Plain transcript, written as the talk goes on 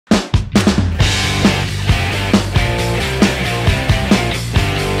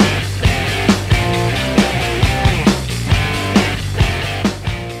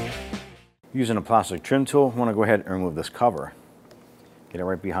Using a plastic trim tool, I want to go ahead and remove this cover. Get it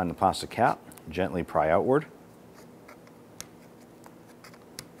right behind the plastic cap, gently pry outward.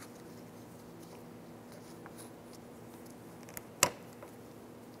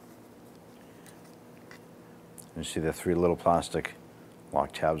 You see the 3 little plastic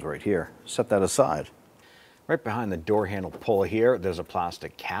lock tabs right here. Set that aside. Right behind the door handle puller here, there's a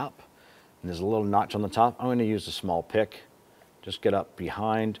plastic cap. And there's a little notch on the top. I'm going to use a small pick. Just get up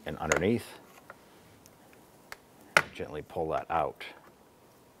behind and underneath. Gently pull that out.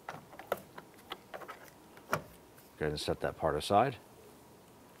 Go ahead and set that part aside.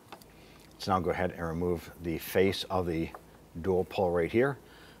 So now go ahead and remove the face of the door pull right here.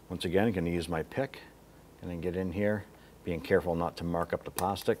 Once again, I'm going to use my pick and then get in here, being careful not to mark up the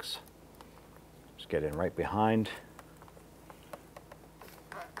plastics. Just get in right behind.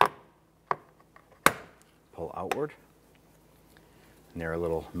 Pull outward. And there are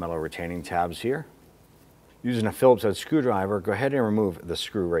little metal retaining tabs here. Using a Phillips head screwdriver, go ahead and remove the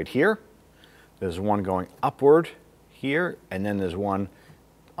screw right here. There's one going upward here, and then there's one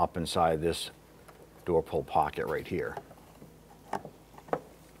up inside this door pull pocket right here.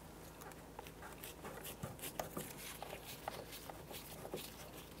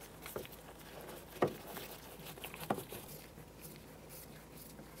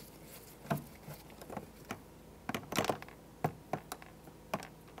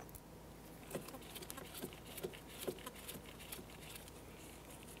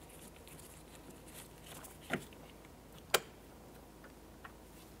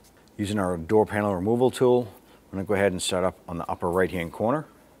 Using our door panel removal tool, I'm going to go ahead and set up on the upper right-hand corner.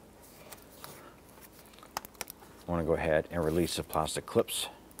 I want to go ahead and release the plastic clips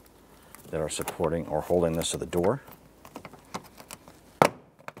that are supporting or holding this to the door.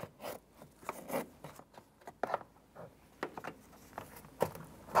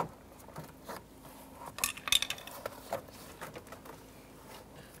 All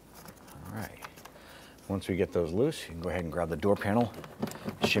right. Once we get those loose, you can go ahead and grab the door panel,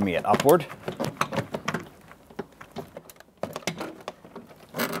 shimmy it upward.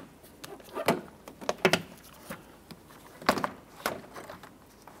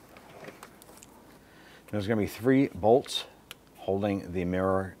 There's going to be 3 bolts holding the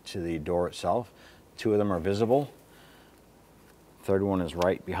mirror to the door itself. 2 of them are visible. Third one is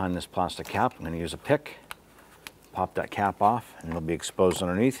right behind this plastic cap. I'm going to use a pick, pop that cap off, and it'll be exposed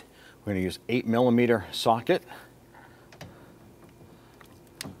underneath. We're going to use 8mm socket.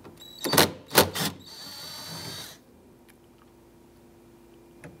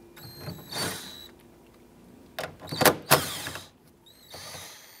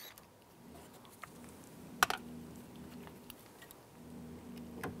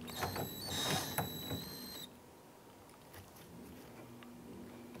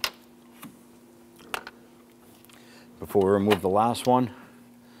 Before we remove the last one,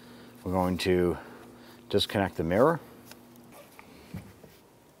 we're going to disconnect the mirror.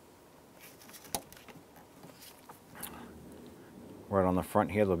 Right on the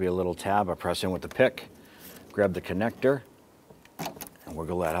front here, there'll be a little tab. I press in with the pick, grab the connector, and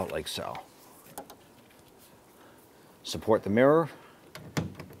wiggle that out like so. Support the mirror.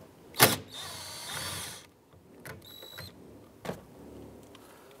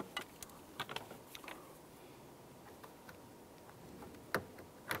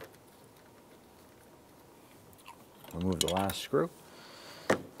 Remove the last screw.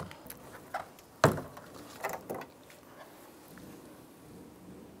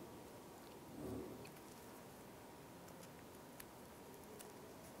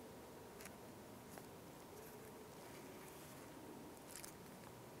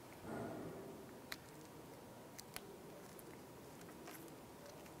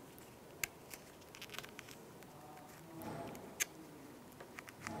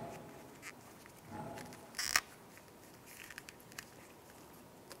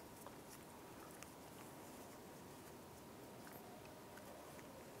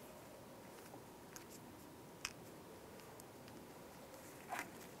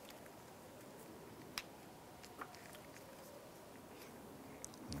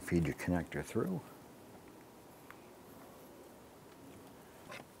 Feed your connector through.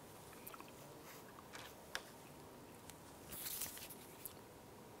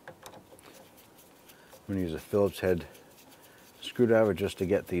 I'm going to use a Phillips head screwdriver just to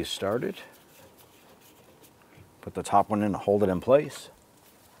get these started. Put the top one in to hold it in place.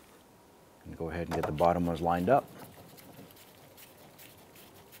 And go ahead and get the bottom ones lined up.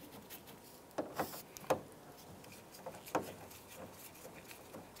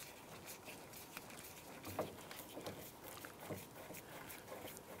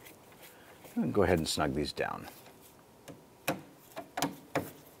 And go ahead and snug these down.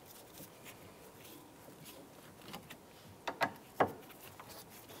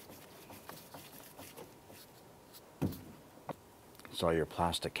 Install your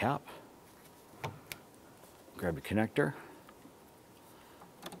plastic cap. Grab your connector.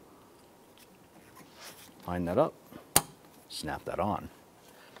 Line that up. Snap that on.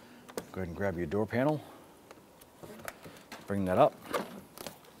 Go ahead and grab your door panel. Bring that up.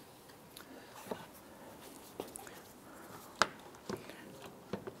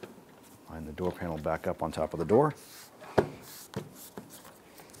 Line the door panel back up on top of the door.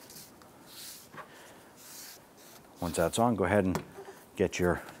 Once that's on, go ahead and get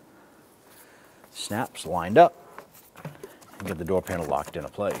your snaps lined up and get the door panel locked into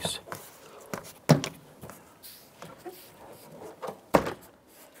place.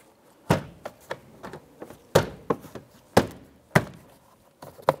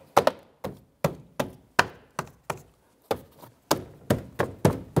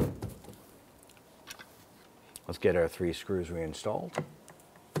 Let's get our 3 screws reinstalled.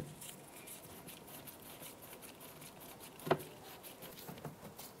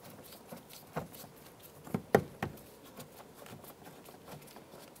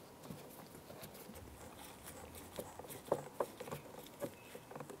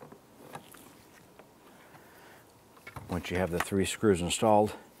 Once you have the 3 screws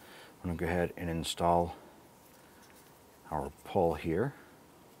installed, I'm going to go ahead and install our pull here.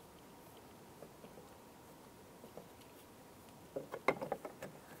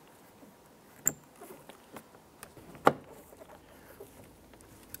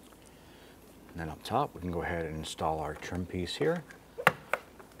 And then up top, we can go ahead and install our trim piece here.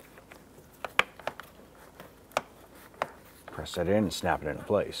 Press that in and snap it into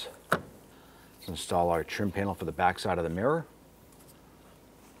place. Let's install our trim panel for the back side of the mirror.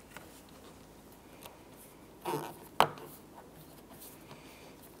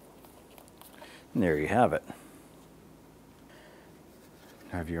 And there you have it.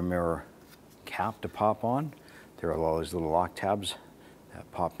 Have your mirror cap to pop on. There are all these little lock tabs that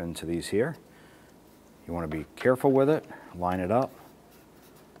pop into these here. You want to be careful with it, line it up,